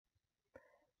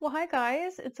Well, hi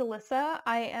guys, it's Alyssa.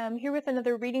 I am here with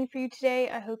another reading for you today.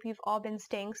 I hope you've all been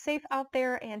staying safe out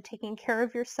there and taking care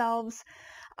of yourselves.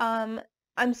 Um,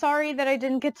 I'm sorry that I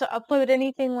didn't get to upload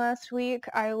anything last week.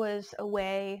 I was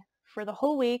away for the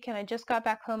whole week and I just got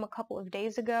back home a couple of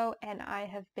days ago, and I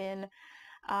have been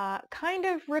kind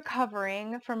of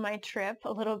recovering from my trip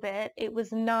a little bit. It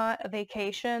was not a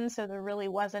vacation, so there really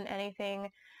wasn't anything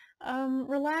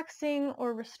relaxing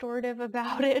or restorative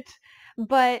about it,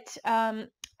 but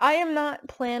I am not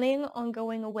planning on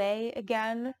going away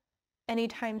again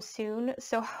anytime soon,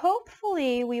 so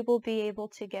hopefully we will be able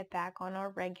to get back on our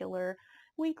regular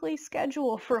weekly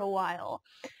schedule for a while.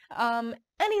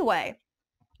 Anyway,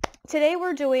 today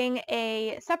we're doing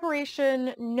a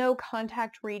separation, no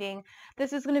contact reading.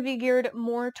 This is going to be geared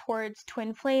more towards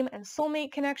twin flame and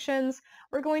soulmate connections.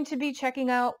 We're going to be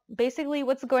checking out basically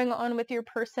what's going on with your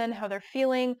person, how they're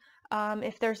feeling,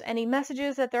 if there's any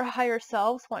messages that their higher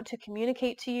selves want to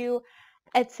communicate to you,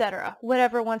 etc.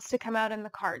 Whatever wants to come out in the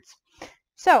cards.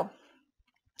 So,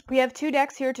 we have two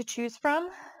decks here to choose from.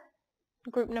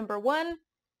 Group number 1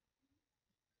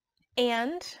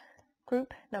 and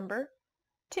group number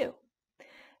 2.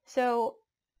 So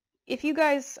if you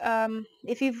guys,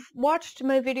 if you've watched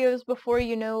my videos before,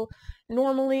 you know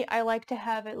normally I like to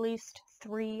have at least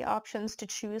 3 options to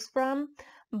choose from,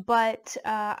 but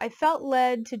I felt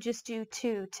led to just do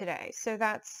 2 today, so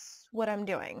that's what I'm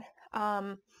doing.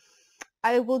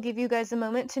 I will give you guys a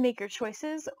moment to make your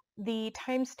choices. The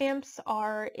timestamps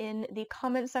are in the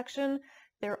comment section.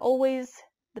 They're always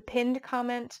the pinned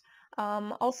comment.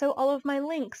 Also, all of my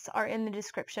links are in the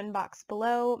description box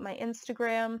below, my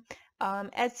Instagram,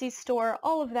 Etsy store,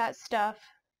 all of that stuff.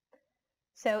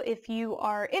 So if you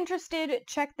are interested,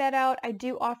 check that out. I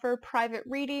do offer private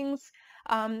readings.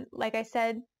 Like I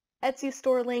said, Etsy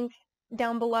store link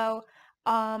down below.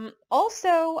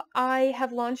 Also, I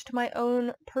have launched my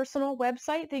own personal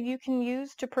website that you can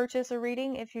use to purchase a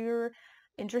reading if you're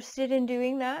interested in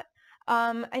doing that.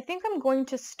 I think I'm going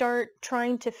to start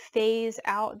trying to phase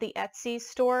out the Etsy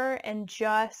store and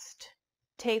just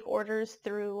take orders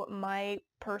through my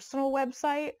personal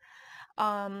website.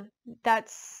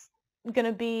 That's going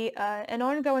to be an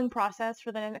ongoing process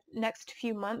for the next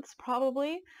few months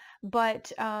probably,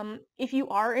 but if you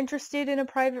are interested in a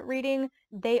private reading,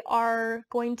 they are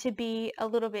going to be a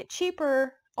little bit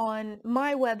cheaper on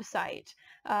my website,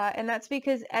 and that's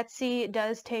because Etsy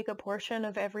does take a portion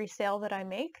of every sale that I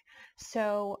make,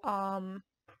 so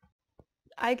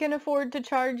I can afford to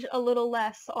charge a little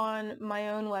less on my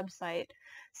own website.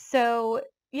 So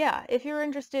yeah, if you're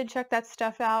interested, check that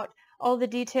stuff out. All the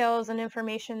details and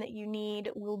information that you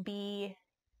need will be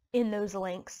in those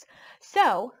links.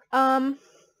 So,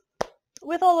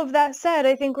 with all of that said,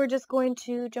 I think we're just going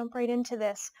to jump right into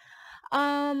this.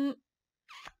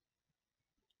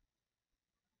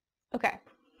 Okay.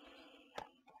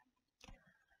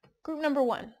 Group number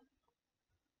 1.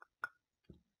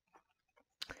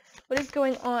 What is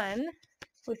going on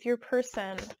with your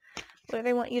person? What do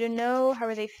they want you to know? How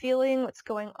are they feeling? What's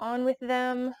going on with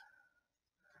them?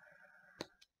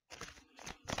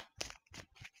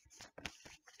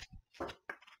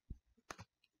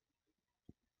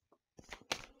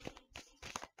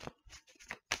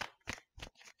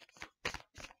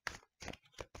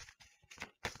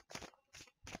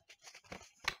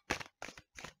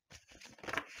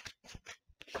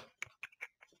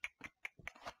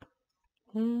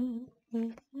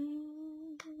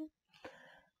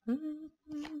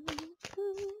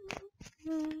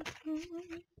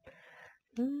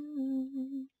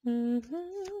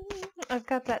 I've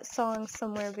got that song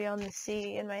Somewhere Beyond the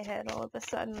Sea in my head all of a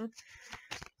sudden.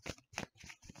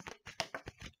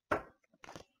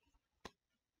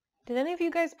 Did any of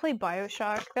you guys play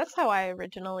BioShock? That's how I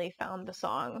originally found the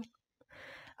song.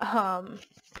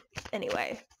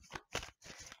 Anyway.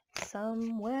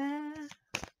 Somewhere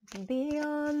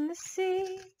beyond the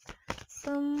sea,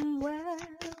 somewhere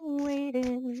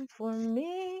waiting for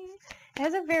me. It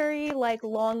has a very, like,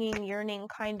 longing, yearning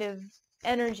kind of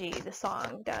energy, the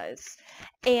song does.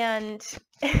 And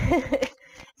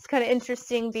it's kind of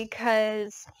interesting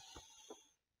because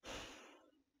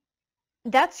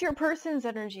that's your person's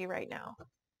energy right now.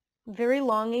 Very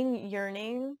longing,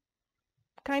 yearning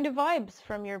kind of vibes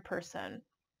from your person.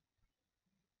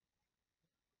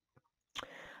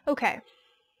 Okay.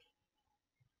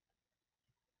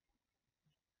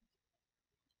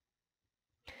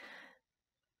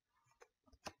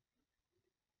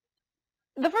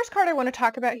 The first card I want to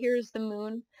talk about here is the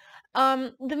moon.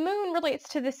 The moon relates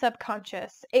to the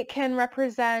subconscious. It can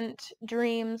represent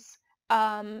dreams.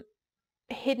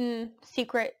 hidden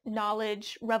secret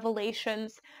knowledge,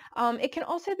 revelations. It can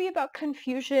also be about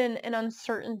confusion and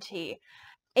uncertainty.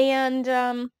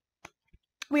 And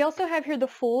we also have here the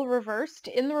Fool reversed.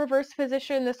 In the reverse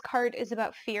position, this card is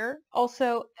about fear,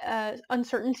 also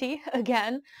uncertainty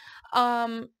again.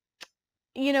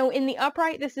 You know, in the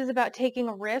upright, this is about taking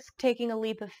a risk, taking a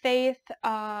leap of faith,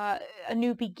 a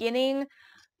new beginning.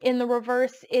 In the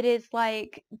reverse, it is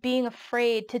like being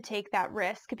afraid to take that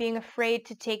risk, being afraid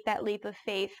to take that leap of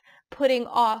faith, putting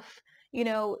off, you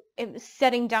know,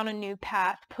 setting down a new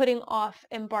path, putting off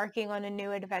embarking on a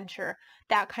new adventure,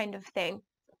 that kind of thing.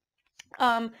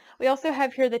 We also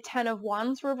have here the Ten of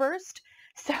Wands reversed.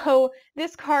 So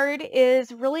this card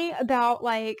is really about,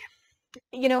 like,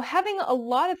 you know, having a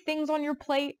lot of things on your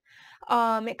plate.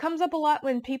 It comes up a lot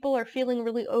when people are feeling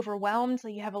really overwhelmed. So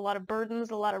you have a lot of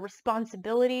burdens, a lot of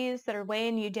responsibilities that are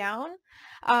weighing you down.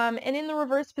 And in the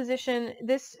reverse position,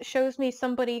 this shows me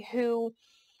somebody who,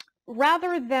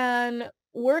 rather than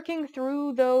working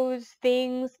through those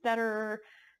things that are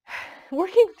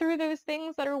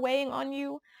weighing on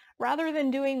you, rather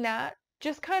than doing that,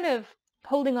 just kind of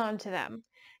holding on to them,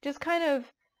 just kind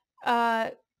of uh,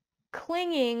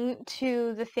 clinging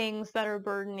to the things that are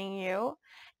burdening you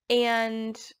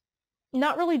and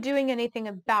not really doing anything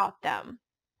about them.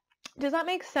 Does that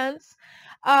make sense?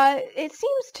 It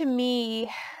seems to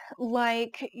me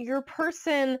like your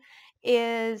person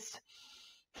is,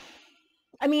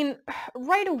 I mean,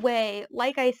 right away,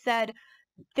 like I said,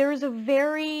 there's a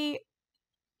very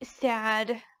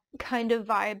sad kind of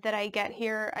vibe that I get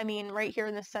here. I mean, right here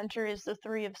in the center is the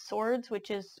Three of Swords, which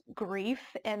is grief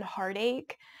and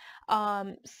heartache,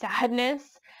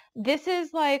 sadness. This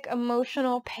is like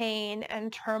emotional pain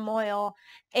and turmoil.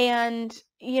 And,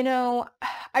 you know,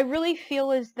 I really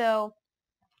feel as though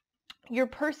your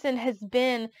person has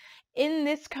been in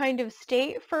this kind of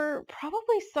state for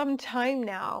probably some time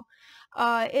now.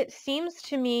 It seems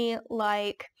to me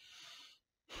like,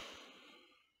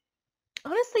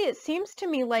 honestly, it seems to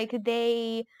me like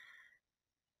they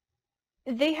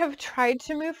have tried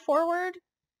to move forward,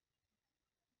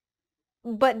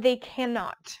 but they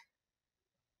cannot.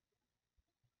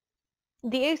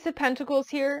 The Ace of Pentacles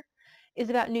here is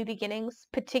about new beginnings,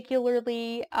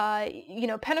 particularly, you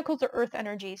know, Pentacles are earth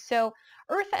energy. So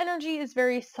earth energy is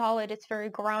very solid, it's very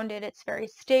grounded, it's very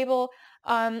stable.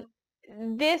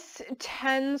 This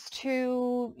tends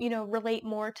to, you know, relate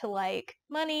more to like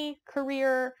money,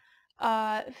 career,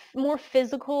 more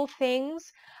physical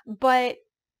things. But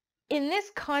in this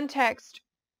context,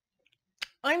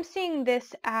 I'm seeing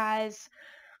this as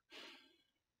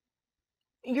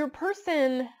your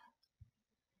person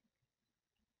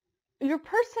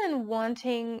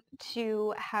wanting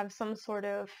to have some sort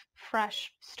of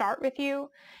fresh start with you.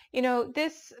 You know,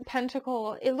 this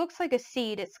pentacle, it looks like a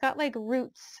seed. It's got like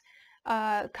roots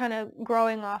kind of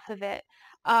growing off of it.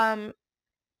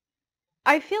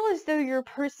 I feel as though your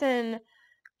person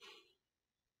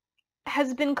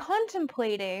has been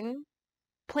contemplating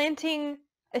planting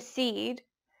a seed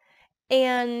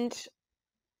and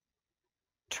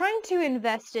trying to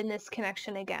invest in this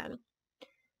connection again,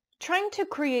 trying to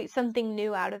create something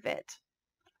new out of it.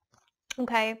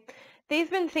 Okay, they've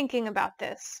been thinking about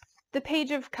this. The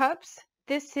Page of Cups,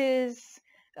 this is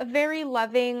a very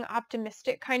loving,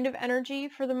 optimistic kind of energy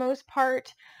for the most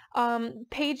part.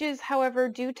 Pages, however,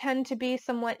 do tend to be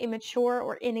somewhat immature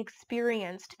or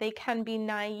inexperienced. They can be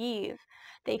naive.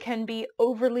 They can be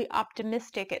overly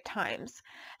optimistic at times.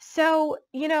 So,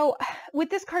 you know, with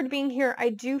this card being here, I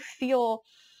do feel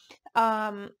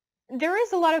there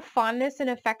is a lot of fondness and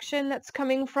affection that's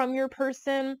coming from your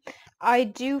person. I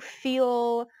do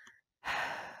feel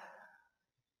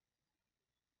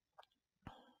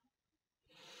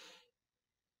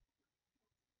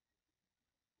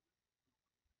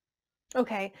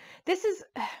okay, this is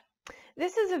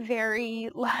a very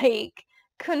like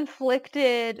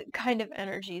conflicted kind of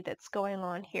energy that's going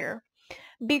on here,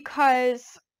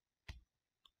 because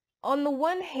on the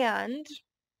one hand,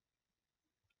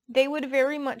 they would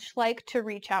very much like to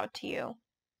reach out to you.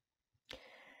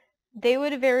 They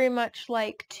would very much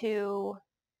like to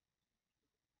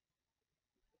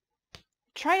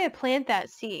try to plant that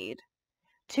seed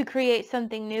to create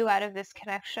something new out of this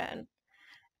connection.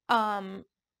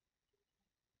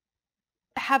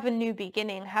 Have a new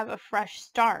beginning, have a fresh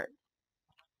start,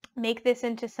 make this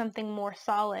into something more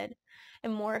solid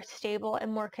and more stable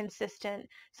and more consistent,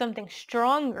 something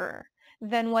stronger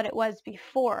than what it was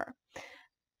before.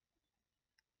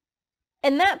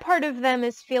 And that part of them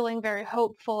is feeling very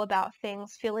hopeful about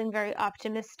things, feeling very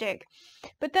optimistic.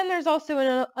 But then there's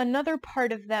also another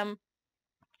part of them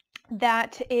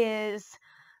that is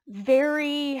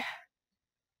very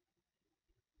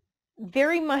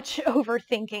very much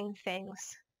overthinking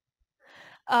things.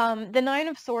 The Nine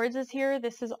of Swords is here.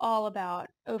 This is all about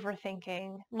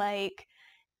overthinking. Like,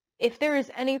 if there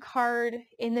is any card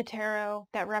in the tarot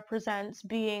that represents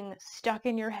being stuck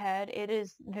in your head, it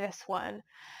is this one.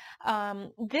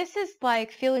 This is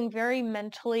like feeling very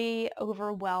mentally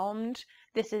overwhelmed.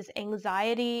 This is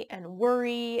anxiety and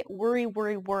worry, worry,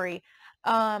 worry, worry.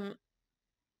 Your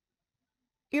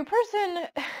person,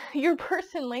 your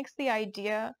person likes the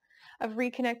idea of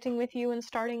reconnecting with you and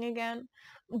starting again,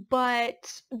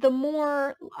 but the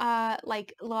more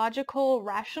like logical,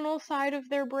 rational side of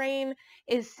their brain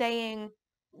is saying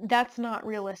that's not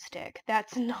realistic.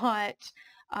 That's not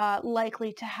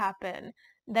likely to happen.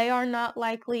 They are not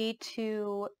likely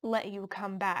to let you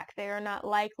come back. They are not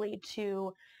likely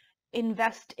to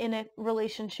invest in a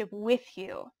relationship with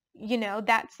you. You know,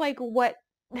 that's like what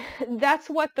that's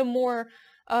what the more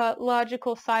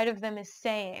logical side of them is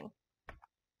saying.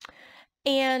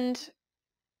 And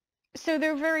so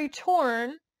they're very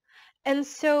torn, and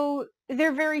so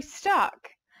they're very stuck.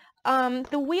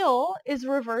 The wheel is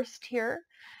reversed here.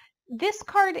 This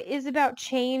card is about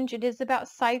change. It is about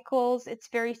cycles. It's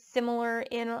very similar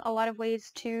in a lot of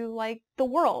ways to like the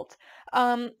world.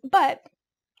 But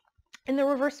in the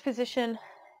reverse position,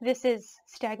 this is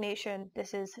stagnation.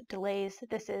 This is delays.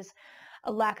 This is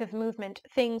a lack of movement,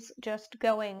 things just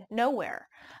going nowhere.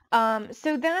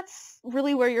 So that's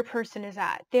really where your person is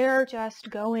at. They're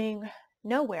just going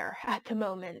nowhere at the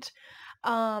moment,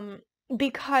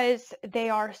 because they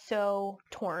are so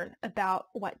torn about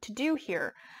what to do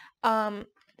here.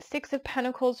 Six of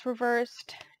Pentacles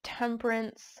reversed,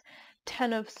 Temperance,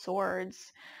 Ten of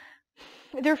Swords.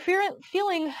 They're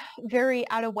feeling very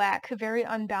out of whack, very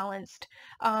unbalanced.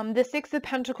 The Six of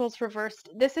Pentacles reversed.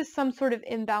 This is some sort of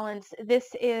imbalance. This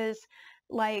is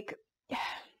like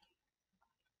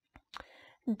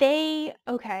they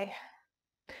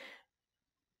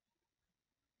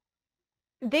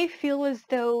feel as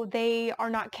though they are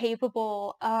not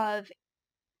capable of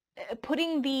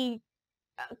putting the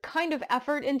kind of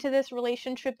effort into this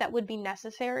relationship that would be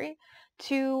necessary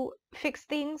to fix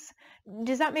things.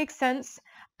 Does that make sense?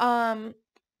 I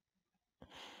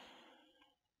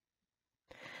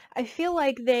feel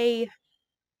like they...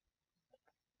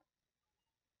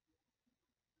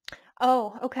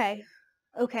 Oh, okay.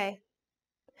 Okay.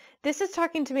 This is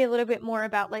talking to me a little bit more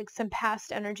about like some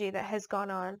past energy that has gone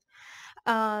on.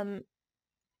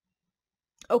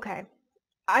 Okay.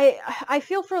 I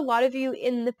feel for a lot of you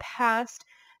in the past,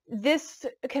 this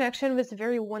connection was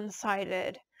very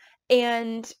one-sided.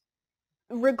 And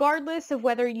regardless of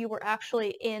whether you were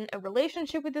actually in a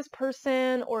relationship with this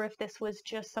person or if this was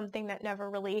just something that never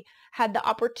really had the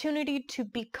opportunity to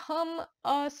become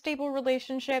a stable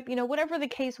relationship, you know, whatever the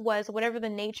case was, whatever the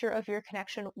nature of your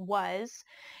connection was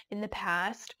in the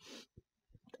past,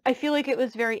 I feel like it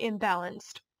was very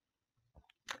imbalanced.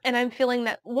 And I'm feeling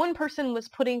that one person was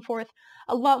putting forth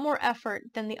a lot more effort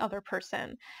than the other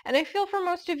person. And I feel for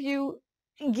most of you,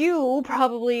 you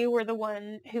probably were the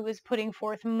one who was putting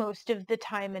forth most of the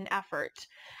time and effort.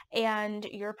 And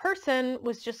your person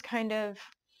was just kind of,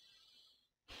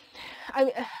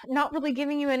 not really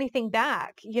giving you anything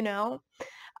back, you know?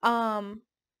 The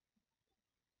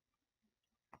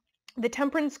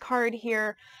Temperance card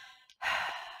here,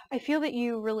 I feel that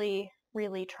you really,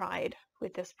 really tried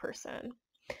with this person.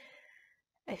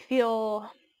 I feel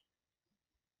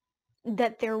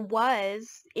that there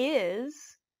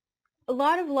is a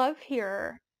lot of love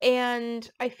here, and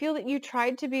I feel that you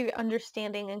tried to be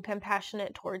understanding and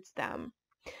compassionate towards them.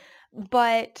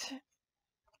 But,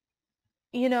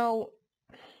 you know,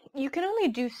 you can only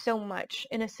do so much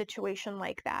in a situation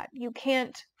like that. You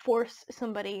can't force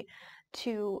somebody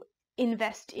to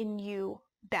invest in you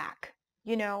back,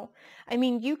 you know? I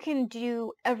mean, you can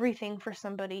do everything for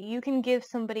somebody. You can give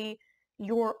somebody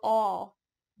your all,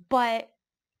 but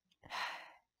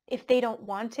if they don't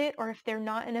want it, or if they're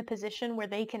not in a position where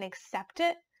they can accept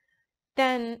it,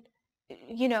 then,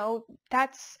 you know,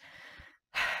 that's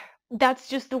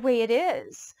just the way it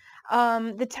is.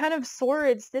 The Ten of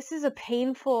Swords, this is a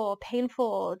painful,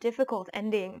 difficult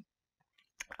ending.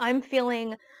 I'm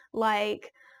feeling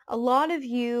like a lot of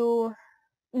you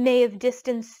may have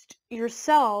distanced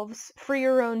yourselves for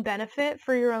your own benefit,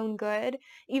 for your own good,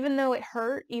 even though it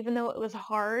hurt, even though it was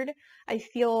hard. I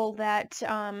feel that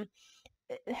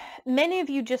many of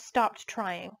you just stopped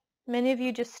trying. Many of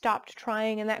you just stopped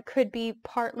trying, and that could be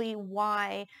partly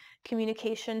why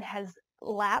communication has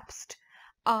lapsed.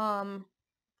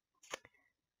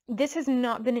 This has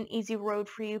not been an easy road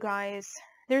for you guys.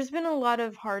 There's been a lot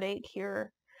of heartache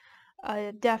here,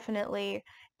 definitely.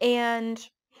 And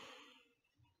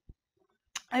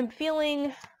I'm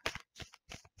feeling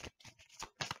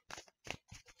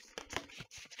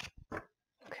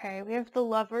Okay, we have the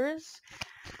Lovers.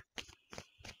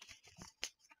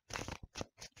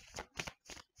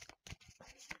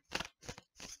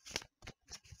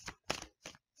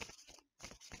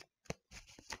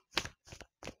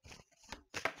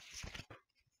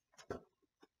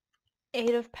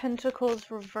 Eight of Pentacles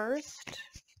reversed.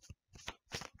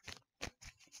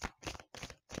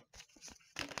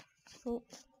 Ooh.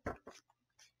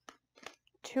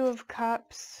 Two of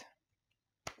Cups.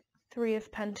 Three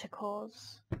of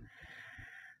Pentacles.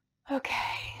 Okay.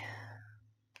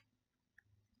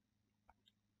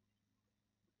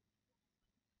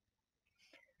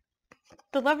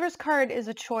 The Lover's card is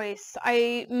a choice.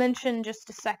 I mentioned just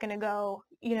a second ago,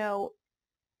 you know,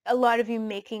 a lot of you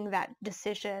making that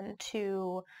decision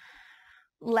to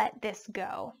let this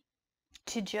go,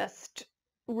 to just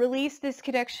release this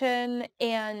connection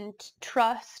and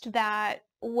trust that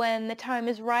when the time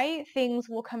is right, things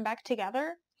will come back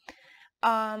together.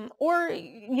 Or,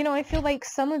 you know, I feel like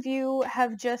some of you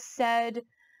have just said,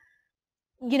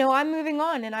 you know, I'm moving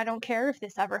on and I don't care if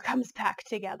this ever comes back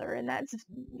together. And that's,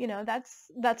 you know,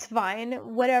 that's fine.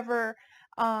 Whatever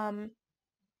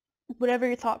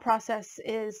your thought process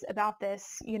is about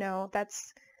this, you know,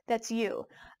 that's you.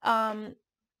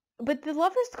 But the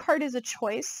Lover's card is a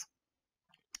choice.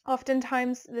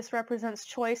 Oftentimes this represents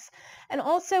choice. And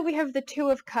also we have the Two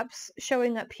of Cups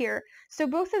showing up here. So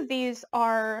both of these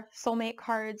are soulmate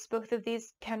cards. Both of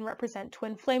these can represent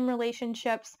twin flame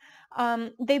relationships.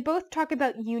 They both talk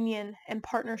about union and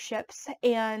partnerships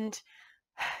and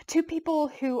two people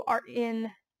who are in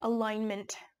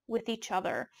alignment with each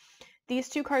other. These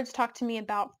two cards talk to me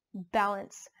about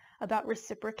balance, about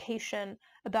reciprocation,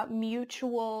 about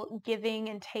mutual giving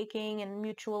and taking and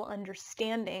mutual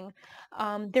understanding.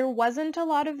 There wasn't a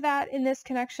lot of that in this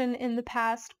connection in the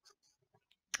past,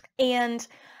 and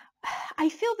I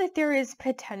feel that there is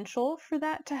potential for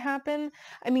that to happen.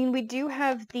 I mean, we do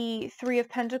have the Three of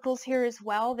Pentacles here as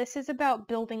well. This is about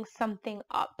building something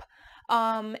up.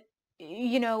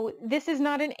 You know, this is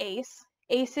not an ace.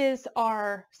 Aces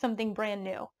are something brand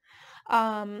new.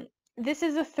 This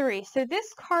is a 3. So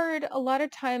this card a lot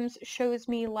of times shows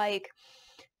me like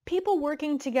people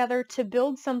working together to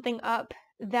build something up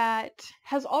that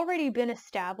has already been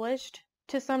established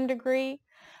to some degree.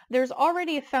 There's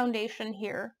already a foundation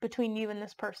here between you and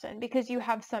this person because you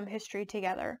have some history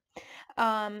together.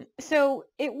 So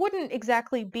it wouldn't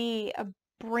exactly be a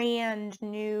brand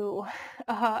new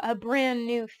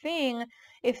thing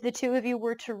if the two of you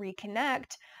were to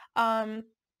reconnect.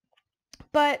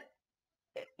 But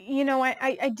you know,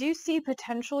 I do see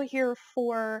potential here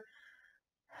for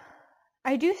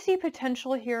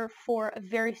a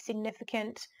very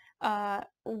significant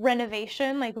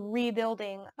renovation, like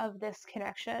rebuilding of this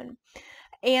connection.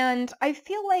 And I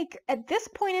feel like at this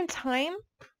point in time,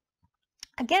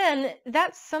 again,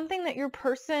 that's something that your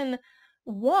person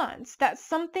wants. That's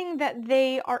something that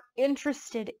they are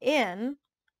interested in.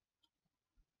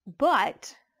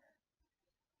 But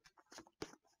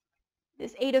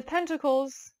this Eight of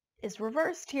Pentacles is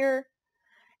reversed here.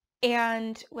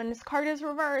 And when this card is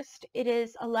reversed, it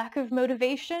is a lack of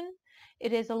motivation.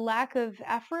 It is a lack of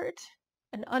effort,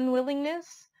 an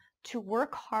unwillingness to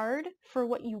work hard for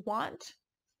what you want.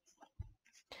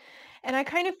 And I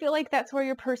kind of feel like that's where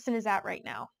your person is at right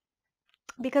now.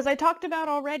 Because I talked about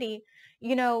already,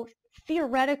 you know,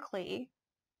 theoretically,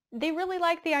 they really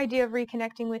like the idea of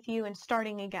reconnecting with you and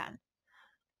starting again.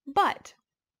 But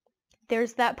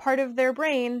there's that part of their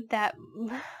brain, that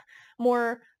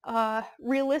more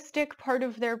realistic part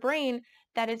of their brain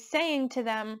that is saying to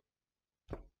them,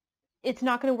 it's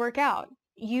not going to work out.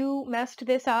 You messed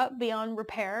this up beyond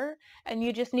repair and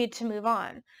you just need to move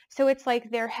on. So it's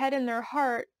like their head and their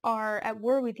heart are at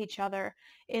war with each other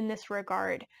in this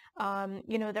regard.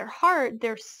 You know, their heart,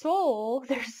 their soul,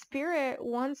 their spirit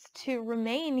wants to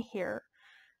remain here.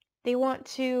 They want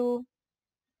to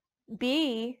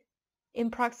be in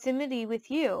proximity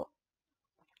with you.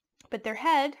 But their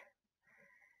head,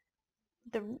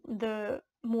 the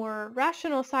more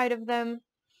rational side of them,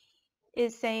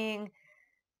 is saying,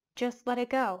 just let it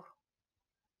go.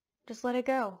 Just let it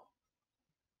go.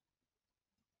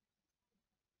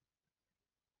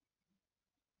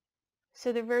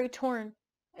 So they're very torn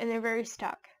and they're very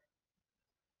stuck.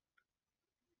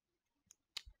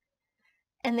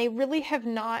 And they really have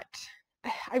not,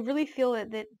 I really feel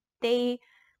that they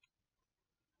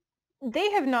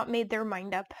have not made their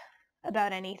mind up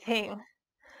about anything.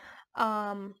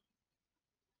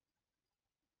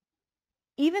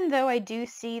 Even though I do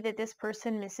see that this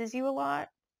person misses you a lot,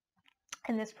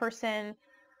 and this person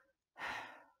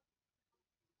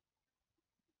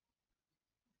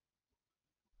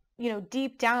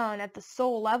deep down at the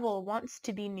soul level wants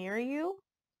to be near you,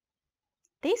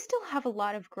 they still have a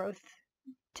lot of growth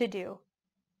to do.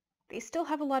 They still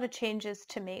have a lot of changes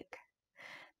to make.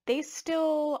 They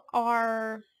still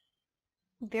are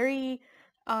very,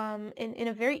 in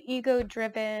a very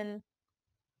ego-driven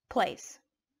place.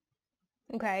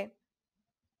 Okay?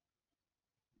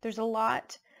 There's a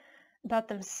lot about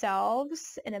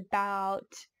themselves and about,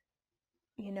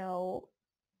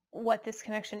 what this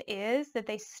connection is that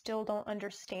they still don't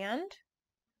understand,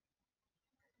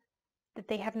 that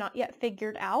they have not yet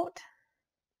figured out.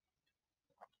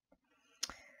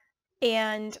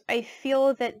 And I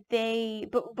feel that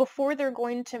but before they're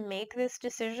going to make this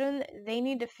decision, they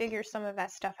need to figure some of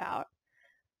that stuff out.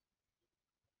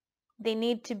 They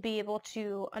need to be able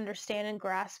to understand and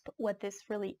grasp what this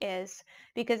really is.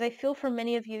 Because I feel for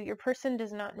many of you, your person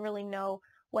does not really know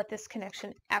what this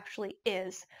connection actually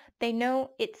is. They know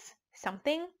it's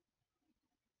something,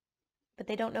 but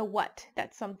they don't know what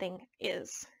that something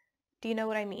is. Do you know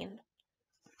what I mean?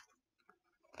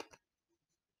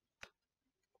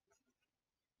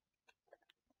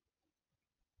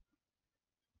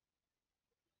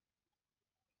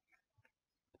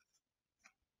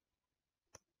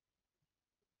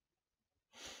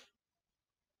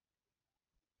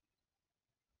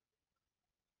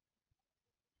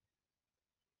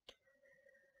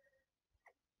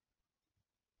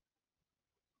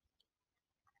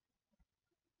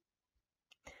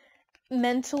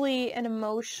 Mentally and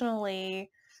emotionally,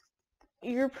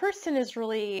 your person is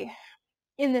really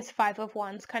in this Five of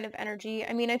Wands kind of energy.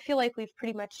 I mean, I feel like we've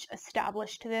pretty much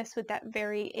established this with that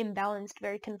very imbalanced,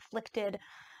 very conflicted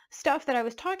stuff that I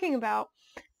was talking about.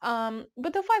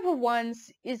 But the Five of Wands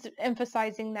is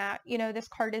emphasizing that, this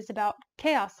card is about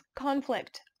chaos,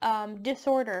 conflict,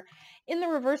 disorder. In the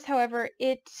reverse, however,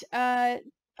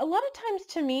 a lot of times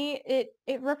to me, it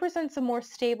represents a more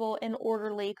stable and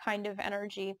orderly kind of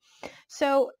energy.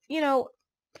 So,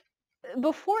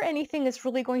 before anything is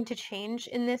really going to change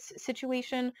in this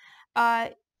situation, uh,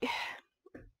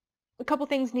 a couple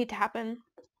things need to happen.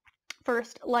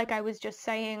 First, like I was just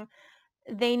saying,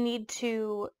 they need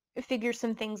to figure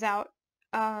some things out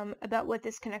about what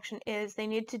this connection is. They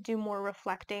need to do more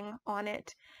reflecting on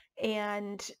it.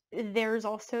 And there's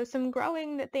also some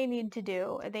growing that they need to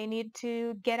do. They need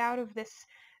to get out of this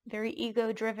very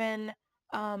ego-driven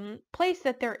place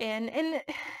that they're in. And,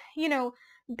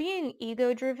 being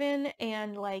ego-driven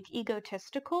and like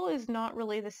egotistical is not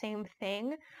really the same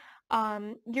thing.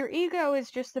 Your ego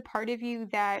is just the part of you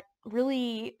that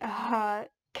really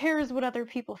cares what other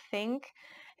people think,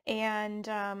 and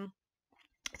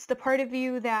it's the part of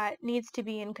you that needs to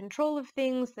be in control of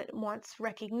things, that wants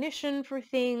recognition for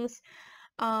things.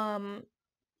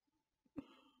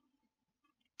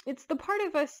 It's the part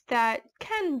of us that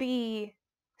can be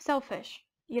selfish,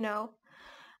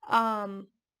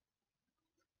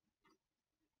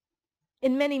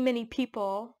 in many, many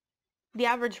people, the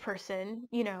average person,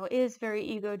 is very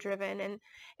ego driven, and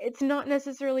it's not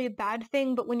necessarily a bad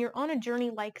thing, but when you're on a journey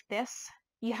like this,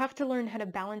 you have to learn how to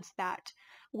balance that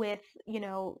with,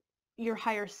 your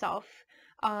higher self.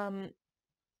 Does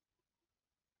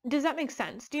that make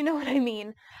sense? Do you know what I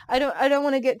mean? I don't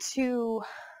want to get too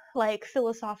like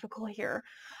philosophical here.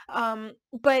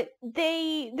 But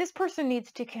this person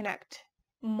needs to connect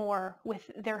more with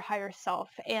their higher self,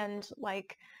 and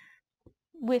like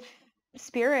with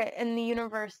spirit and the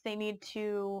universe. They need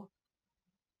to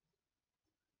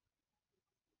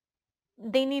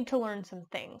learn some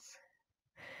things.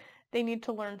 They need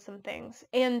to learn some things,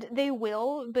 and they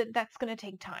will, but that's going to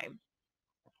take time.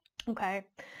 Okay.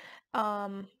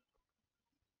 As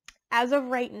of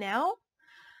right now,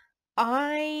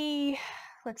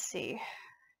 let's see.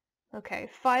 Okay,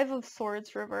 Five of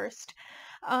Swords reversed.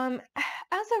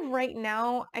 As of right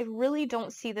now, I really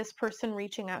don't see this person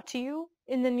reaching out to you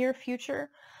in the near future.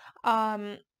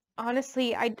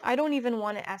 Honestly, I don't even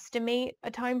want to estimate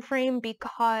a time frame,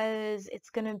 because it's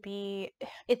gonna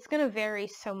vary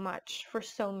so much for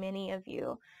so many of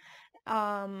you.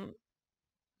 The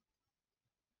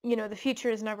future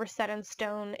is never set in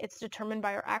stone. It's determined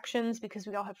by our actions, because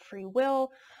we all have free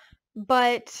will.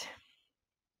 But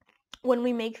when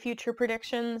we make future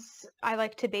predictions, I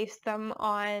like to base them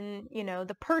on,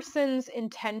 the person's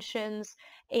intentions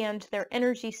and their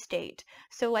energy state.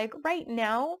 So like right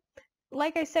now,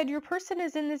 like I said, your person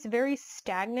is in this very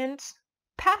stagnant,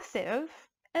 passive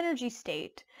energy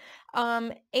state.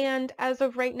 And as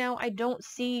of right now, I don't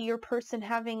see your person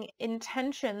having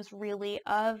intentions really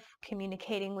of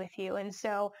communicating with you. And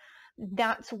so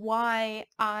that's why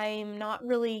I'm not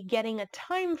really getting a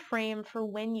time frame for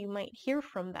when you might hear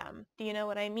from them. Do you know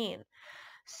what I mean?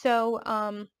 So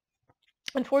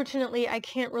Unfortunately, I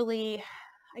can't really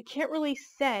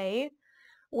say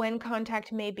when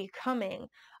contact may be coming.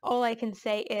 All I can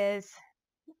say is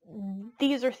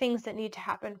these are things that need to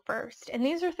happen first. And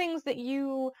these are things that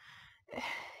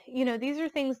these are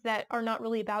things that are not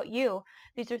really about you.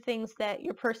 These are things that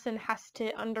your person has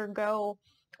to undergo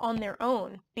on their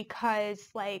own, because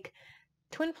like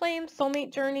twin flame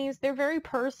soulmate journeys, they're very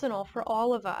personal for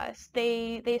all of us.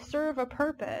 They serve a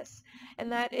purpose,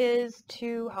 and that is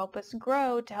to help us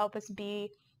grow, to help us be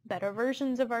better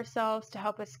versions of ourselves, to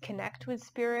help us connect with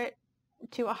spirit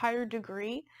to a higher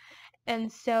degree.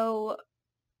 And so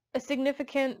a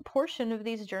significant portion of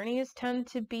these journeys tend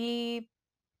to be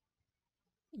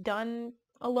done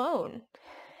alone,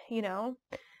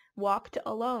 walked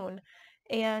alone.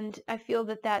 And I feel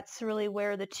that that's really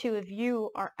where the two of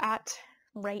you are at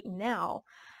right now.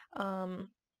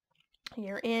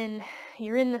 You're in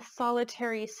the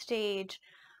solitary stage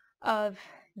of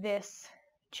this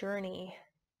journey.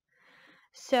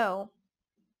 So,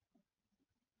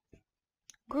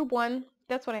 group 1,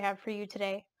 that's what I have for you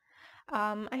today.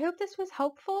 I hope this was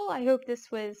helpful. I hope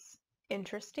this was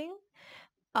interesting.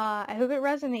 I hope it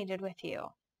resonated with you.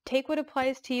 Take what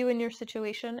applies to you in your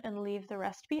situation and leave the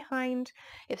rest behind.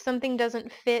 If something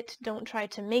doesn't fit, don't try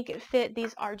to make it fit.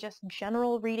 These are just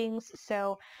general readings,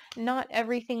 so not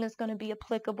everything is going to be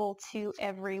applicable to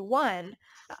everyone.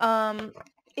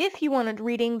 If you want a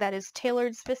reading that is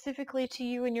tailored specifically to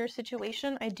you and your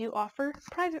situation, I do offer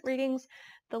private readings.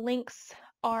 The links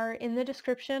are in the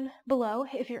description below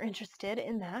if you're interested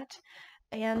in that.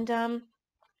 And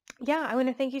yeah, I want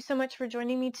to thank you so much for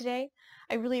joining me today.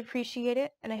 I really appreciate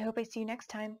it, and I hope I see you next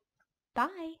time.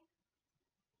 Bye!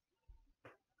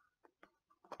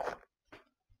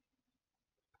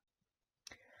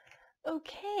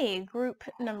 Okay, group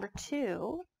number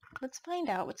 2. Let's find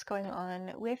out what's going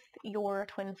on with your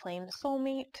twin flame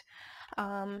soulmate.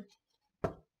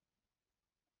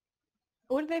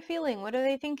 What are they feeling? What are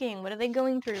they thinking? What are they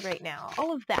going through right now?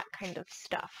 All of that kind of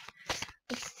stuff.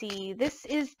 Let's see. This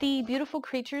is the Beautiful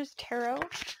Creatures Tarot,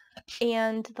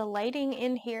 and the lighting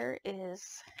in here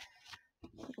is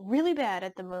really bad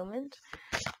at the moment.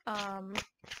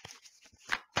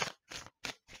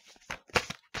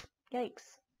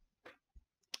 Yikes.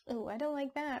 Oh, I don't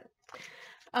like that.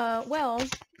 Well,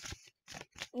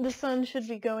 the sun should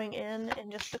be going in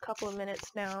just a couple of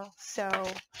minutes now, so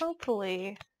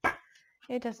hopefully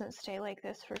it doesn't stay like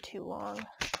this for too long.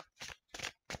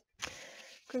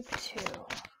 Group 2.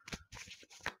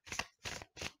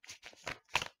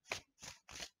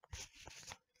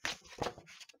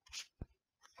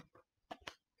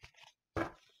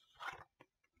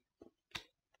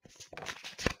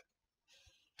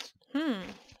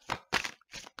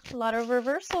 A lot of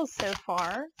reversals so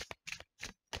far.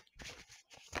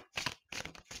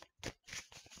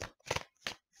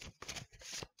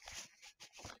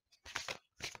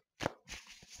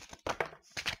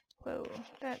 Whoa,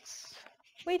 that's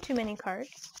way too many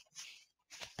cards.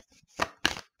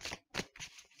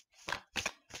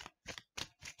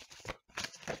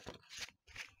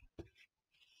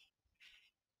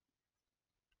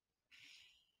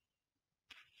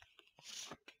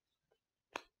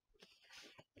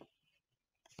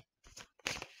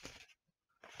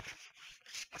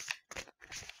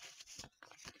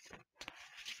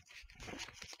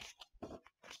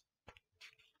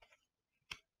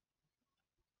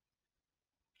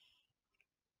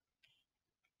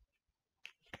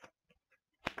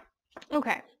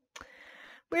 Okay,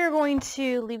 we're going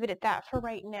to leave it at that for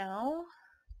right now.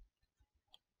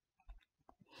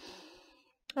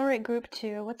 All right, group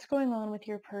 2, what's going on with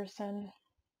your person?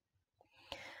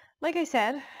 Like I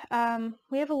said,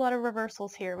 we have a lot of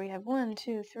reversals here. We have 1,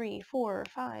 2, 3, 4,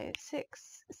 5,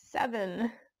 6,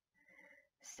 7.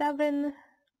 7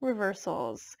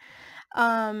 reversals.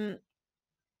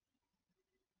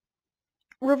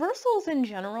 Reversals in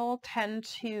general tend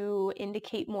to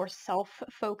indicate more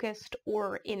self-focused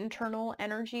or internal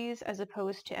energies, as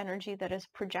opposed to energy that is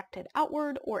projected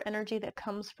outward or energy that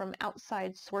comes from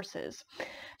outside sources.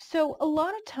 So a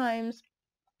lot of times,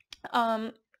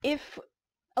 if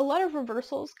a lot of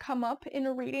reversals come up in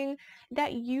a reading,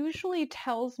 that usually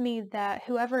tells me that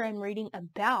whoever I'm reading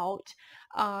about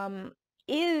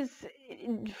is,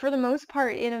 for the most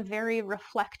part, in a very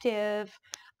reflective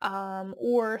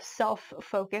or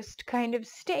self-focused kind of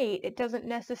state. It doesn't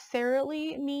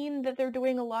necessarily mean that they're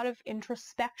doing a lot of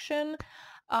introspection,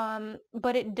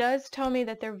 but it does tell me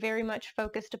that they're very much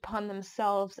focused upon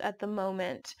themselves at the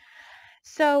moment.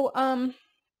 So,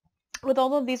 with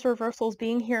all of these reversals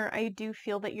being here, I do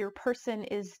feel that your person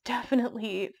is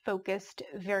definitely focused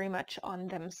very much on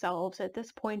themselves at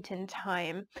this point in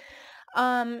time.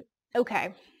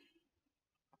 Okay.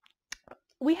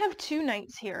 We have two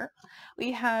knights here.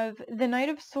 We have the Knight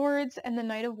of Swords and the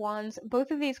Knight of Wands. Both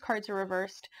of these cards are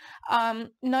reversed.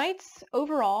 Knights,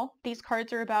 overall, these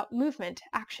cards are about movement,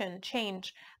 action,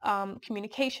 change,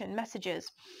 communication,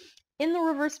 messages. In the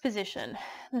reverse position,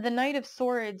 the Knight of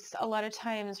Swords a lot of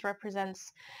times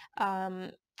represents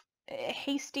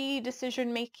hasty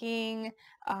decision making,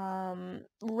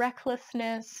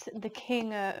 recklessness. The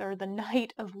King or the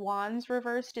Knight of Wands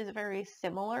reversed is very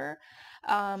similar.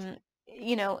 Um,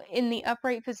 in the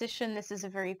upright position, this is a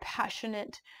very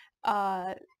passionate,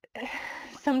 uh,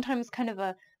 sometimes kind of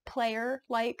a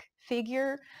player-like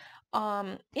figure.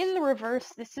 In the reverse,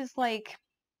 this is like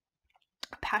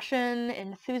passion,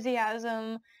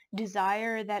 enthusiasm,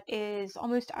 desire that is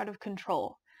almost out of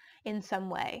control in some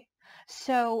way.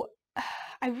 So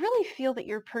I really feel that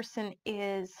your person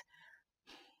is,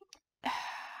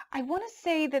 I want to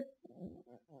say that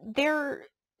their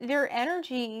their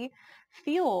energy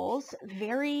feels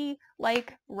very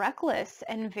like reckless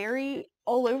and very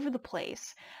all over the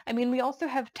place. I mean, we also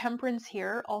have Temperance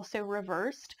here, also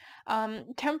reversed.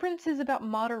 Temperance is about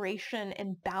moderation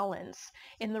and balance.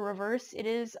 In the reverse, it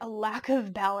is a lack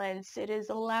of balance. It is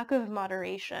a lack of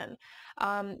moderation.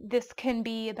 This can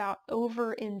be about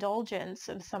overindulgence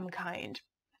of some kind.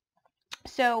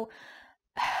 So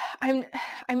I'm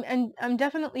I'm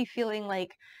definitely feeling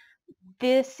like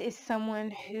this is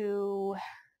someone who,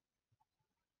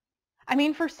 I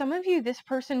mean, for some of you, this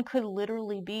person could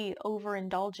literally be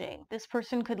overindulging. This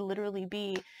person could literally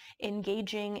be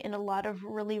engaging in a lot of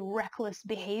really reckless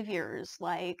behaviors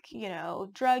like,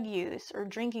 drug use or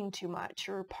drinking too much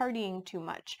or partying too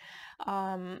much,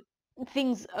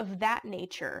 things of that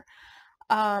nature.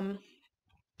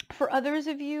 For others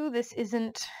of you, this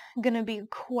isn't going to be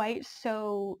quite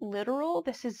so literal.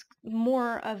 This is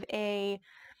more of a,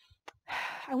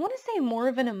 I want to say more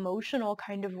of an emotional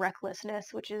kind of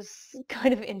recklessness, which is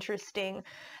kind of interesting.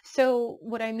 So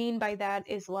what I mean by that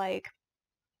is like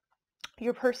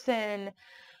your person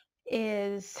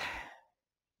is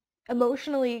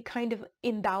emotionally kind of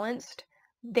imbalanced.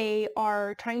 They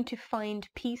are trying to find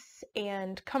peace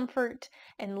and comfort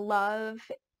and love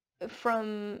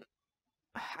from,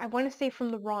 I want to say, from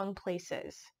the wrong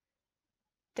places.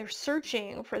 They're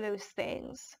searching for those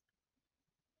things,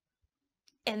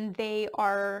 and they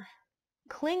are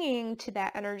clinging to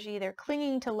that energy. They're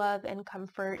clinging to love and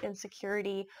comfort and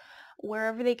security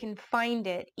wherever they can find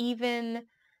it, even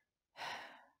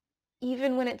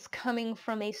when it's coming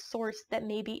from a source that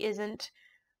maybe isn't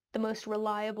the most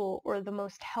reliable or the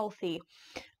most healthy.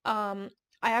 I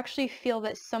actually feel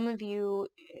that some of you,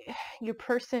 your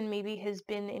person maybe has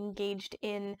been engaged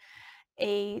in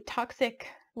a toxic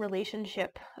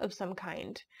relationship of some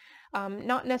kind.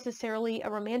 Not necessarily a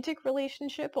romantic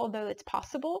relationship, although it's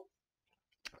possible.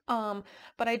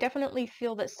 But I definitely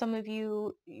feel that some of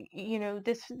you,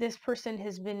 this person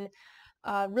has been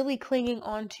really clinging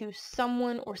on to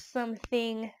someone or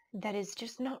something that is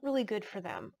just not really good for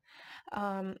them.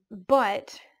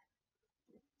 But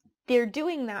they're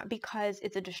doing that because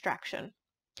it's a distraction.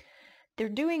 They're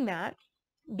doing that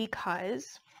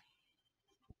because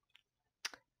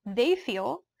they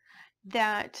feel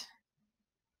that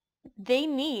they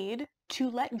need to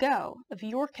let go of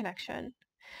your connection.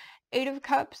 Eight of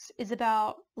Cups is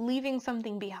about leaving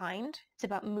something behind. It's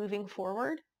about moving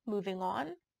forward, moving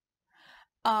on.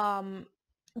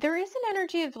 There is an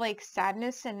energy of like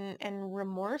sadness and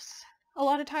remorse a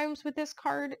lot of times with this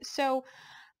card. So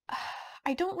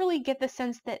I don't really get the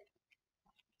sense that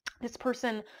this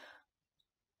person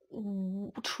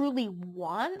truly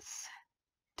wants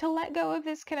to let go of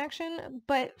this connection,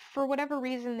 but for whatever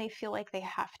reason, they feel like they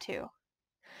have to.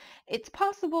 It's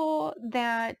possible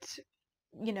that,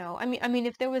 I mean,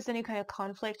 if there was any kind of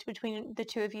conflict between the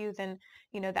two of you, then,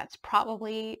 that's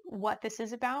probably what this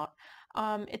is about.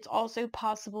 It's also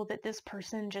possible that this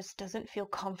person just doesn't feel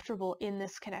comfortable in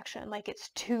this connection. Like it's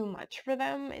too much for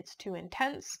them. It's too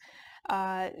intense,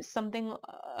 something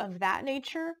of that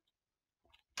nature.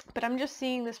 But I'm just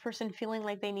seeing this person feeling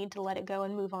like they need to let it go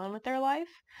and move on with their life.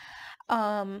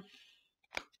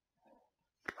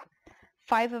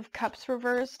 Five of Cups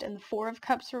reversed and the Four of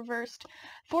Cups reversed.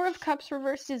 Four of Cups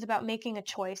reversed is about making a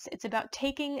choice. It's about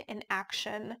taking an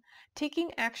action.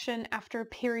 Taking action after a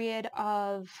period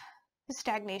of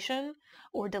stagnation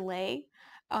or delay.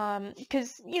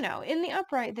 Because, in the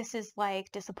upright, this is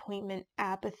like disappointment,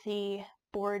 apathy,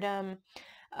 boredom.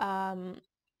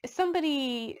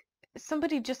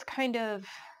 Somebody just kind of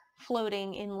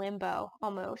floating in limbo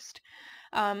almost.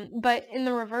 But in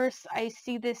the reverse, I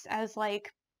see this as like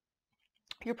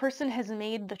your person has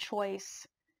made the choice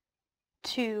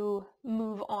to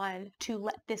move on, to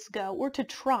let this go, or to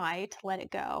try to let it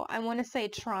go. I want to say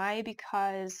try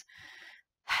because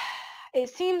it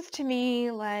seems to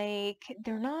me like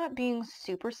they're not being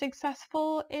super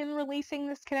successful in releasing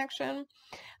this connection.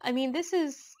 I mean, this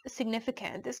is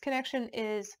significant. This connection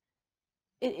is,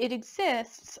 it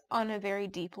exists on a very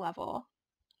deep level,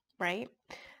 right?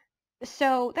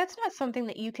 So that's not something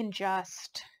that you can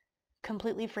just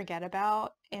completely forget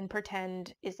about and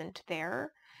pretend isn't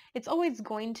there. It's always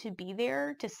going to be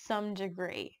there to some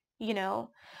degree, you know?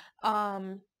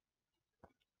 And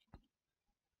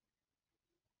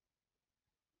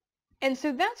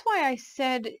so that's why I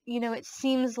said, you know, it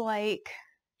seems like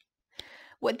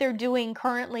what they're doing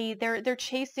currently, they're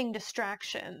chasing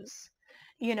distractions,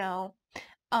 you know?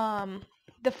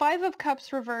 The Five of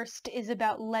Cups reversed is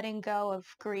about letting go of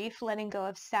grief, letting go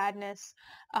of sadness,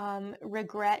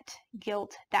 regret,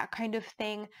 guilt, that kind of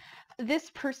thing. This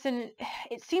person,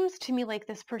 it seems to me like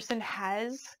this person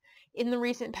has, in the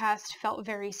recent past, felt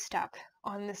very stuck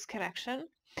on this connection.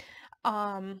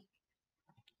 But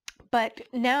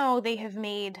now they have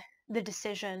made the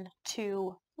decision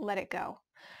to let it go.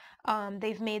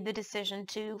 They've made the decision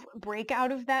to break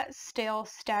out of that stale,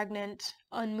 stagnant,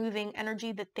 unmoving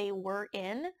energy that they were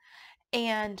in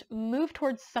and move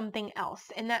towards something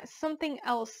else. And that something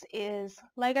else is,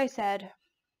 like I said,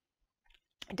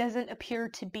 it doesn't appear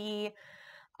to be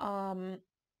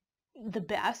the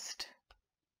best.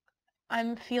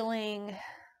 I'm feeling,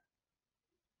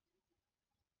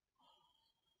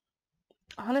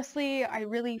 honestly, I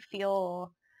really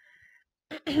feel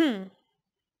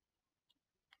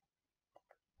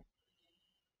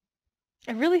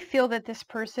I really feel that this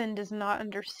person does not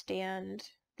understand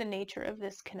the nature of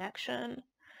this connection.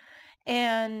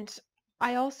 And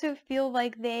I also feel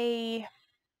like they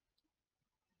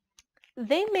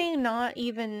may not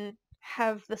even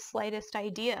have the slightest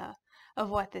idea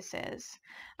of what this is.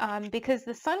 Because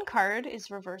the Sun card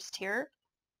is reversed here.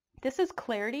 This is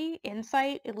clarity,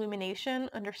 insight, illumination,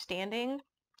 understanding.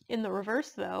 In the reverse,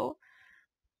 though,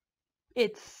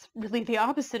 it's really the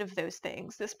opposite of those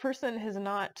things. This person has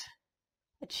not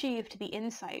achieved the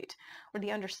insight or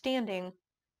the understanding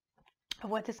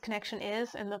of what this connection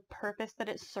is and the purpose that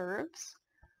it serves.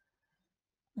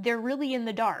 They're really in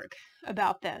the dark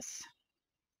about this.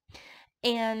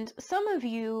 And some of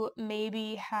you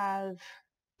maybe have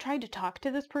tried to talk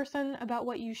to this person about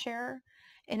what you share.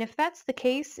 And if that's the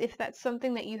case, if that's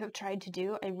something that you have tried to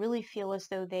do, I really feel as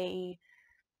though they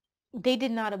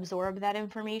did not absorb that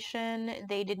information.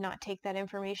 They did not take that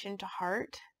information to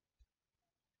heart.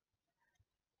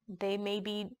 They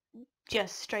maybe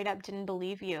just straight up didn't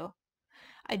believe you.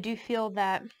 I do feel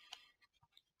that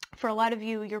for a lot of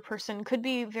you, your person could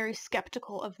be very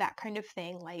skeptical of that kind of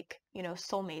thing, like, you know,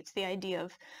 soulmates, the idea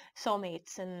of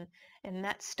soulmates and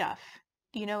that stuff.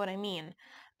 You know what I mean?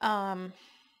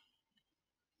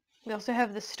 We also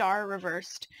have the Star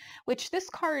reversed, which this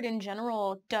card in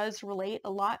general does relate a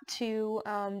lot to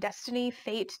destiny,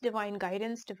 fate, divine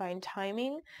guidance, divine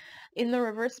timing. In the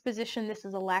reverse position, this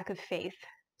is a lack of faith.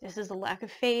 This is a lack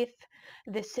of faith.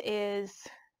 This is...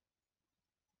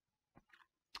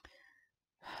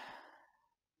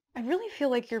 I really feel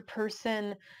like your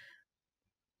person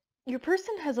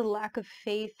has a lack of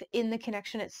faith in the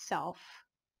connection itself.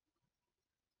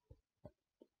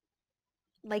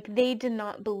 Like they did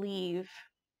not believe,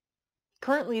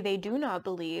 currently they do not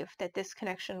believe that this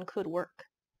connection could work.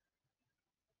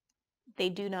 They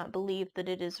do not believe that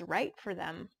it is right for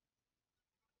them.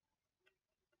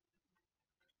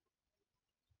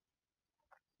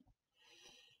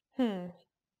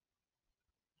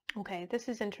 Okay, this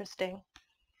is interesting.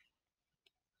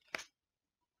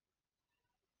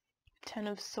 Ten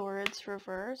of Swords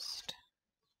reversed.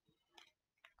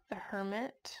 The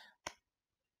Hermit.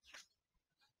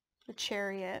 The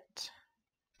Chariot.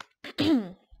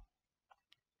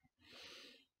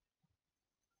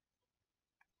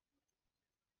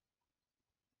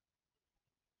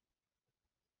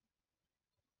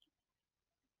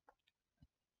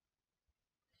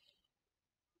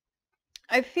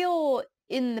 I feel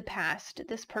in the past,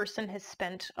 this person has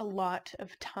spent a lot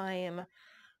of time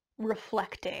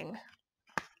reflecting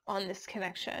on this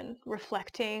connection,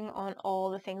 reflecting on all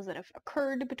the things that have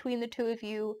occurred between the two of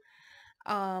you.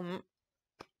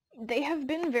 They have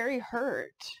been very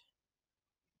hurt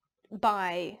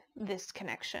by this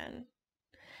connection.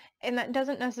 And that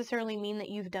doesn't necessarily mean that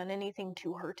you've done anything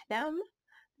to hurt them,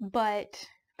 but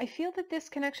I feel that this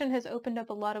connection has opened up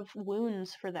a lot of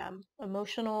wounds for them,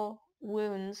 emotional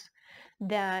wounds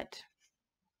that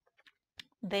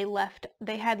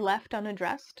they had left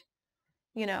unaddressed,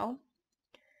 you know?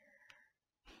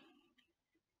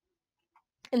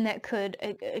 And that could,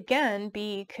 again,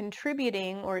 be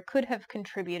contributing, or it could have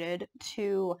contributed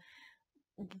to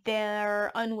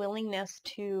their unwillingness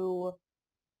to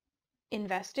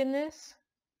invest in this,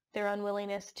 their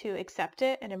unwillingness to accept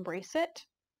it and embrace it.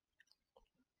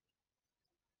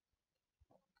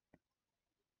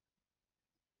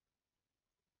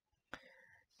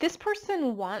 This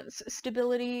person wants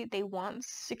stability, they want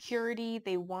security,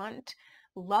 they want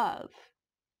love,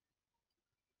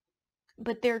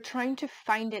 but they're trying to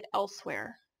find it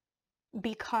elsewhere,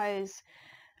 because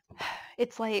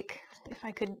it's like, if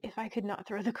I could not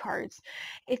throw the cards,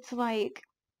 it's like,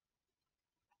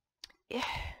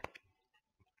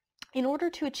 in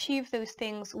order to achieve those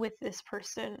things with this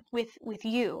person, with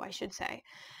you, I should say,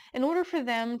 in order for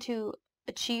them to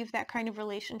achieve that kind of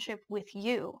relationship with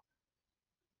you,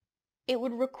 it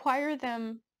would require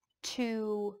them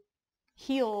to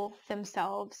heal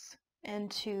themselves and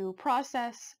to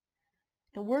process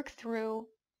and work through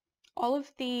all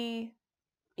of the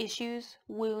issues,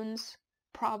 wounds,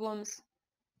 problems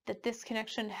that this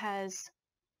connection has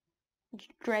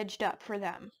dredged up for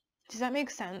them. Does that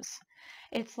make sense?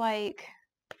 It's like,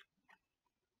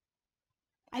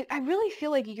 I really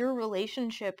feel like your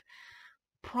relationship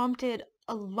prompted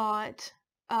a lot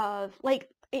of, like,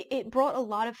 it brought a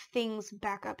lot of things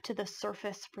back up to the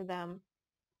surface for them.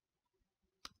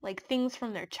 Like things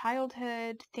from their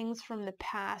childhood, things from the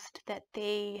past that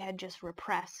they had just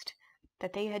repressed,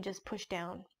 that they had just pushed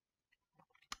down,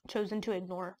 chosen to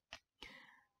ignore,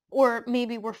 or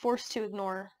maybe were forced to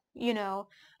ignore,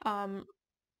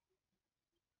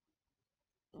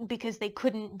 because they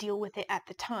couldn't deal with it at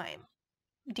the time.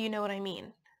 Do you know what I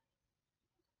mean?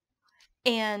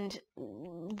 And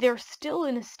they're still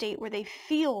in a state where they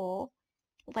feel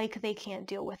like they can't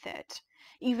deal with it,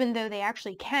 even though they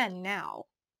actually can now.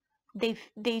 They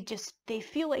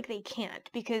feel like they can't,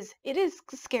 because it is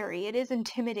scary, it is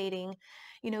intimidating,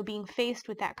 being faced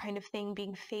with that kind of thing,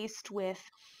 being faced with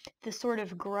the sort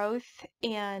of growth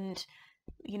and,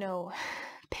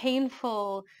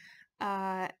 painful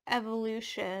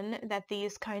evolution that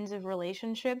these kinds of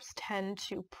relationships tend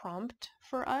to prompt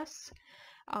for us.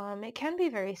 It can be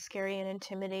very scary and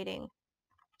intimidating.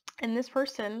 And this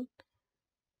person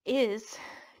is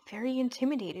very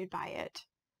intimidated by it.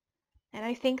 And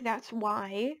I think that's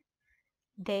why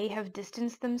they have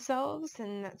distanced themselves,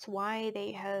 and that's why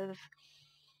they have...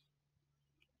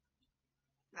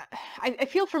 I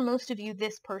feel for most of you,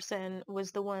 this person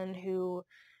was the one who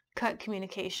cut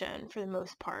communication for the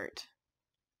most part.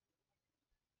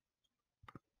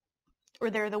 Or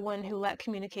they're the one who let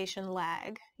communication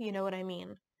lag. You know what I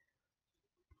mean?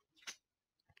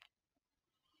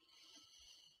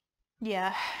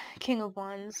 Yeah, King of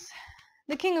Wands.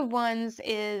 The King of Wands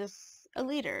is a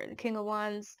leader. The King of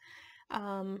Wands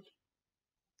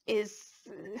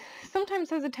sometimes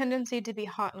has a tendency to be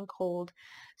hot and cold.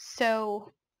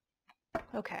 So,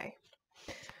 okay,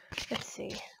 let's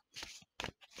see.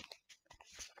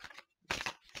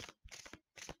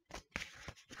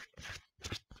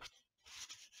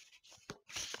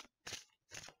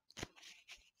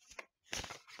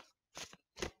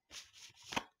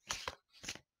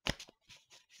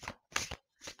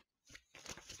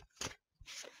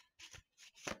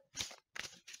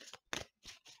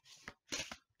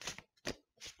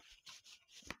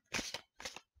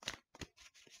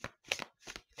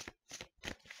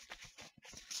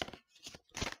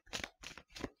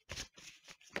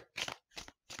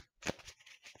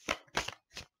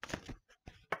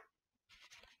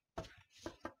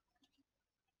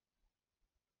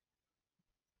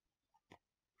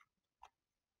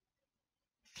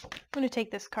 I'm going to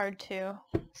take this card too.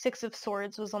 Six of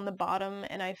Swords was on the bottom,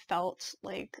 and I felt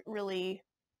like really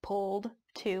pulled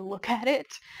to look at it.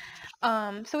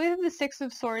 So we have the Six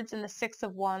of Swords and the Six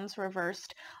of Wands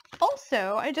reversed.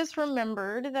 Also, I just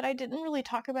remembered that I didn't really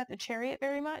talk about the Chariot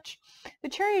very much. The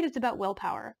Chariot is about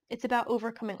willpower. It's about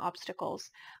overcoming obstacles.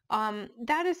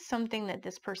 That is something that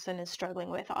this person is struggling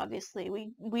with, obviously.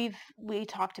 We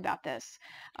talked about this.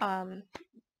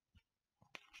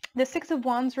 The Six of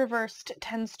Wands reversed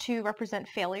tends to represent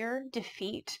failure,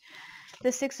 defeat. The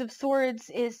Six of Swords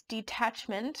is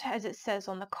detachment, as it says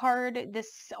on the card.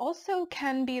 This also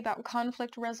can be about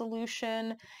conflict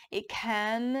resolution. It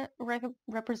can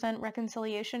represent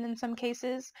reconciliation in some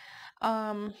cases.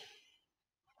 In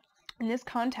this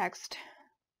context,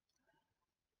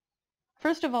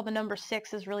 first of all, the number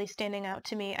 6 is really standing out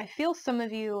to me. I feel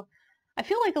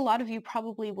like a lot of you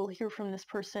probably will hear from this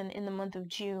person in the month of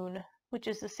June, which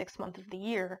is the 6th month of the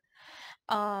year.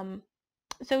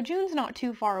 So June's not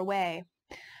too far away,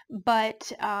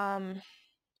 but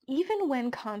even when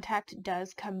contact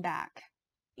does come back,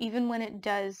 even when it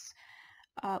does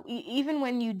Even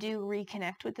when you do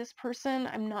reconnect with this person,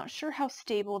 I'm not sure how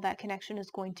stable that connection is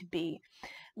going to be,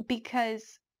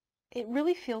 because it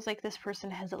really feels like this person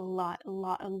has a lot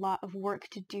of work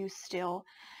to do still.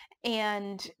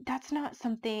 And that's not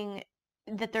something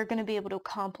that they're going to be able to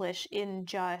accomplish in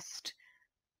just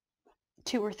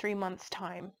 2 or 3 months'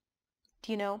 time.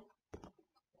 Do you know?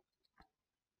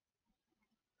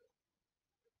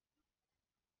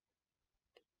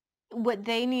 What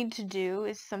they need to do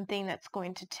is something that's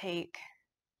going to take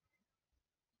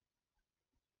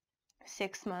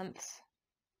 6 months,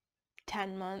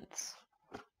 10 months,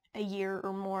 a year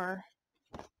or more.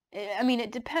 I mean,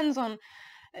 it depends on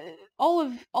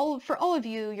for all of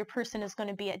you, your person is going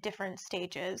to be at different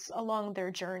stages along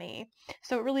their journey.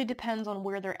 So it really depends on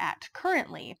where they're at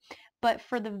currently. But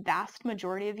for the vast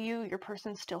majority of you, your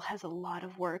person still has a lot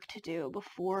of work to do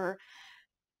before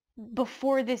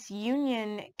this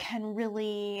union can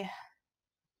really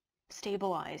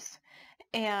stabilize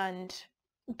and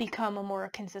become a more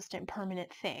consistent,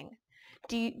 permanent thing.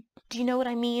 Do you know what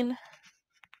I mean?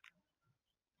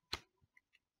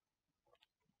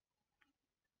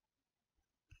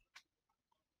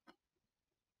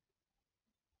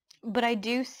 But I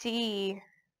do see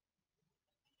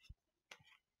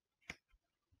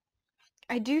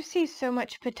so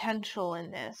much potential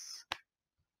in this.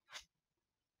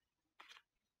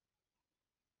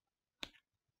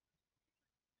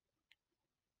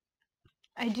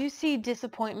 I do see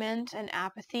disappointment and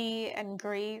apathy and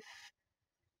grief,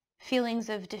 feelings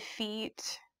of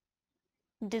defeat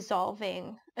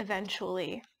dissolving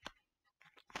eventually.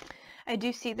 I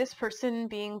do see this person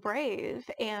being brave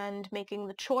and making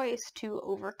the choice to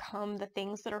overcome the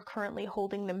things that are currently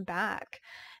holding them back,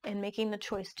 and making the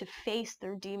choice to face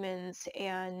their demons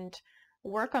and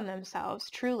work on themselves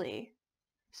truly,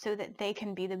 so that they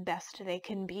can be the best they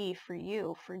can be for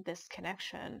you, for this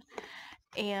connection.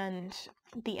 And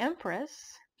the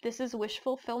Empress, this is wish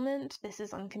fulfillment, this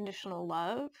is unconditional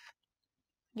love.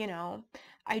 You know,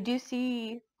 I do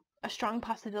see a strong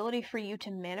possibility for you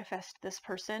to manifest this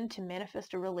person, to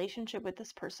manifest a relationship with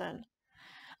this person.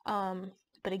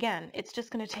 But again, it's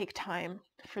just going to take time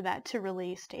for that to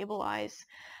really stabilize.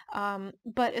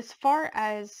 But as far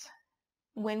as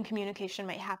when communication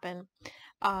might happen,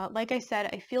 like I said,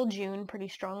 I feel June pretty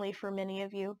strongly for many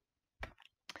of you.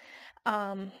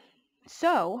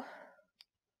 So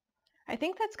I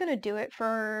think that's going to do it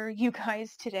for you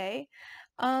guys today.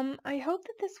 I hope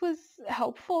that this was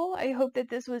helpful. I hope that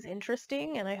this was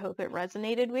interesting, and I hope it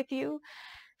resonated with you.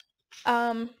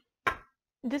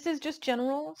 This is just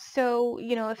general, so,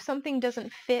 you know, if something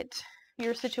doesn't fit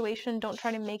your situation, don't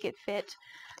try to make it fit.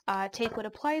 Take what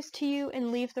applies to you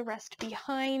and leave the rest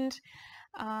behind.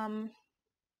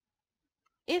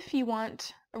 If you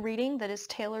want a reading that is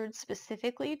tailored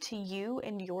specifically to you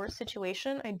and your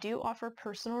situation, I do offer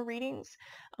personal readings.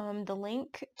 The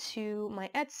link to my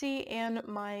Etsy and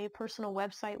my personal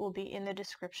website will be in the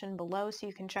description below, so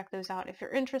you can check those out if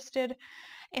you're interested.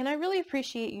 And I really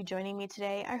appreciate you joining me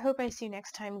today. I hope I see you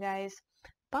next time, guys.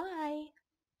 Bye!